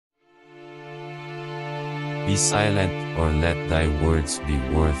Be silent, or let thy words be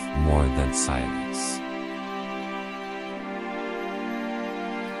worth more than silence.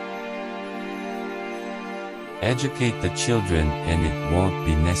 Educate the children, and it won't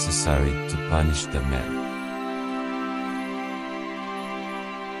be necessary to punish the men.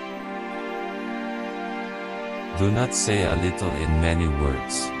 Do not say a little in many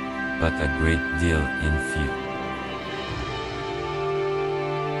words, but a great deal in few.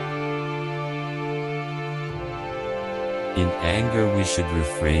 In anger we should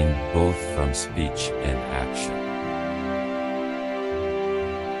refrain both from speech and action.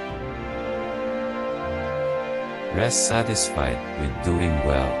 Rest satisfied with doing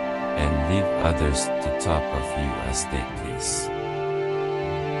well, and leave others to talk of you as they please.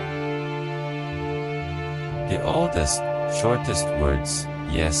 The oldest, shortest words,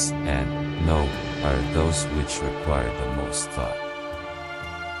 yes and no, are those which require the most thought.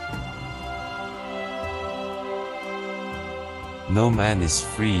 No man is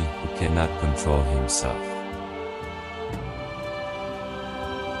free who cannot control himself.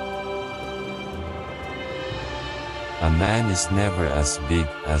 A man is never as big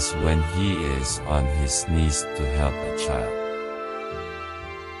as when he is on his knees to help a child.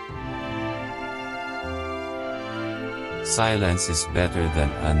 Silence is better than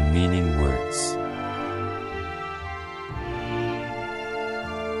unmeaning words.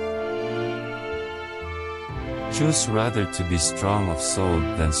 Choose rather to be strong of soul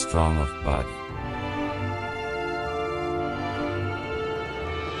than strong of body.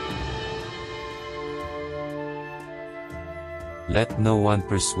 Let no one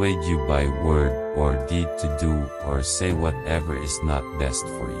persuade you by word or deed to do or say whatever is not best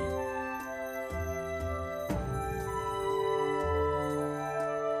for you.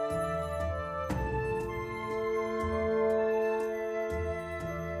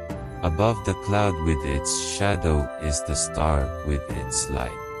 Above the cloud with its shadow is the star with its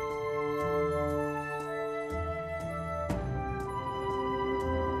light.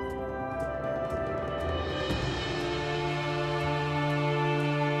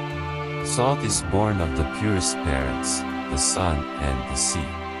 Salt is born of the purest parents, the sun and the sea.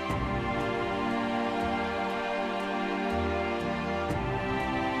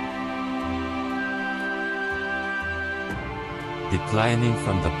 Declining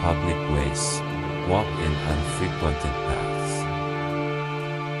from the public ways, walk in unfrequented paths.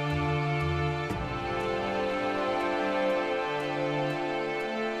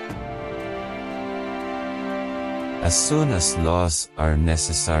 As soon as laws are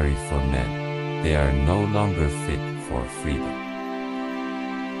necessary for men, they are no longer fit for freedom.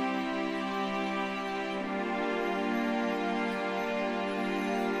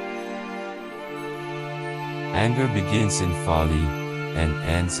 Anger begins in folly and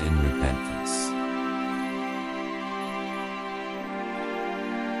ends in repentance.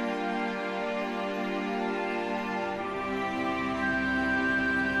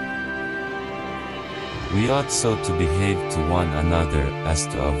 We ought so to behave to one another as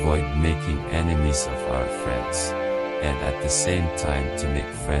to avoid making enemies of our friends, and at the same time to make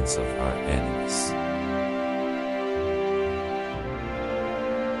friends of our enemies.